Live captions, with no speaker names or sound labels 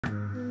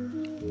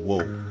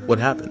Whoa, what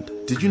happened?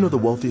 Did you know the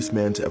wealthiest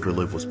man to ever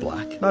live was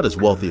black? Not as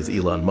wealthy as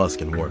Elon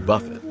Musk and Warren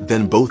Buffett.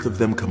 Then both of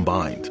them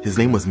combined. His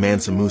name was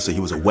Mansa Musa. He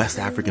was a West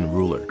African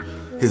ruler.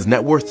 His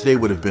net worth today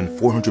would have been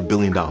 $400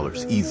 billion,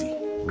 easy.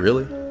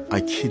 Really? I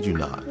kid you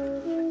not.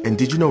 And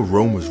did you know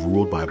Rome was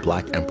ruled by a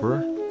black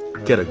emperor?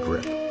 Get a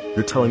grip.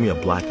 You're telling me a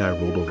black guy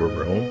ruled over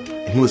Rome?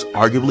 And he was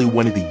arguably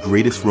one of the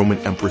greatest Roman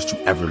emperors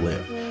to ever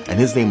live. And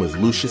his name was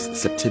Lucius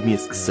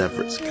Septimius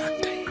Severus.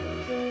 God damn.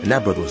 And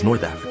that brother was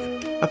North African.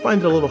 I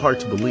find it a little hard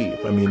to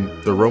believe. I mean,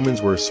 the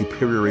Romans were a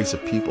superior race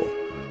of people.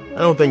 I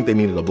don't think they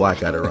needed a black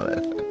guy to run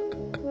it.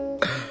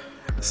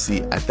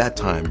 See, at that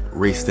time,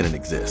 race didn't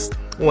exist.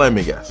 Let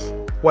me guess.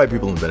 White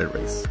people invented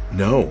race.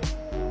 No.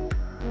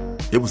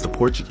 It was the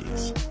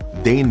Portuguese.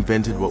 They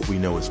invented what we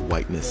know as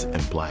whiteness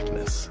and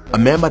blackness. A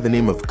man by the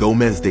name of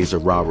Gomes de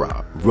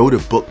Zurara wrote a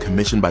book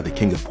commissioned by the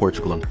King of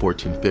Portugal in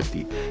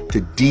 1450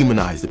 to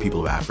demonize the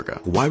people of Africa.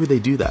 Why would they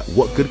do that?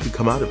 What good could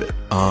come out of it?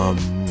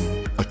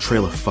 A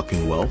trail of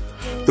fucking wealth.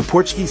 The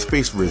Portuguese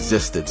faced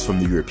resistance from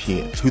the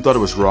Europeans, who thought it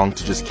was wrong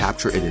to just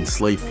capture and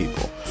enslave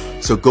people.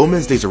 So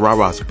Gomes de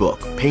Zurara's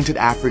book painted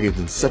Africans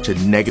in such a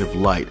negative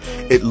light,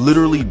 it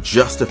literally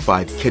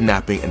justified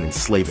kidnapping and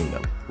enslaving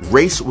them.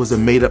 Race was a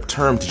made-up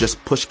term to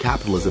just push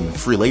capitalism and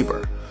free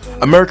labor.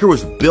 America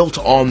was built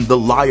on the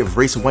lie of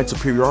race and white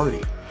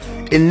superiority.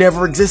 It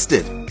never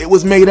existed. It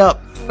was made up.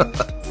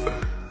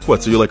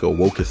 What, so you're like a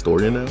woke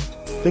historian now?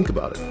 Think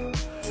about it.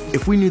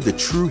 If we knew the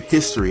true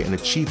history and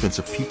achievements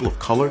of people of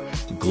color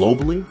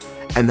globally,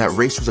 and that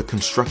race was a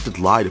constructed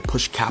lie to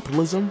push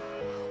capitalism,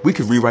 we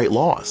could rewrite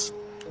laws.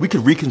 We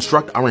could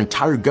reconstruct our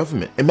entire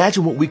government.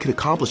 Imagine what we could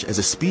accomplish as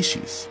a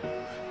species.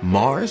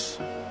 Mars?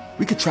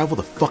 We could travel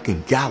the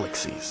fucking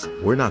galaxies.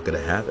 We're not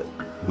gonna have it.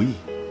 We.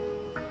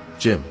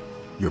 Jim,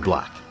 you're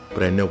black.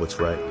 But I know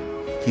what's right.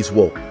 He's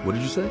woke. What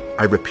did you say?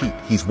 I repeat,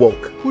 he's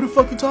woke. Who the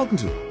fuck you talking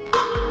to?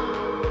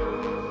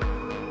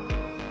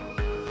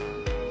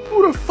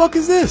 Who the fuck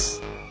is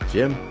this?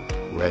 Jim,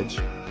 Reg,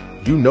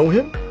 you know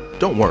him?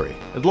 Don't worry,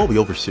 it'll all be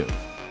over soon.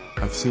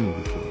 I've seen you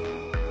before.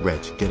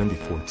 Reg, get him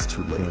before it's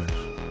too late. Reg.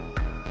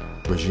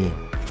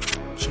 Regime.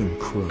 Jim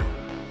Crow.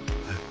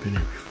 I've been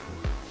here before.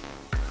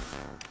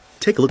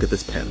 Take a look at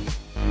this pen.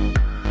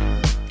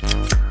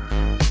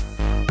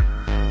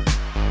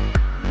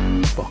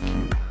 Fuck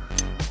you.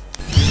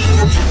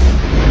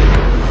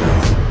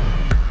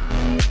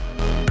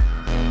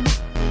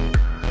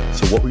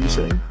 So what were you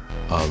saying?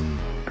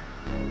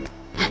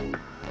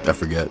 I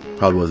forget.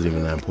 Probably wasn't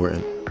even that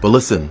important. But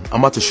listen,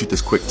 I'm about to shoot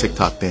this quick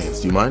TikTok dance.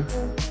 Do you mind?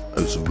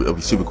 It'll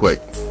be super quick.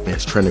 Man,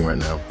 it's trending right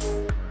now.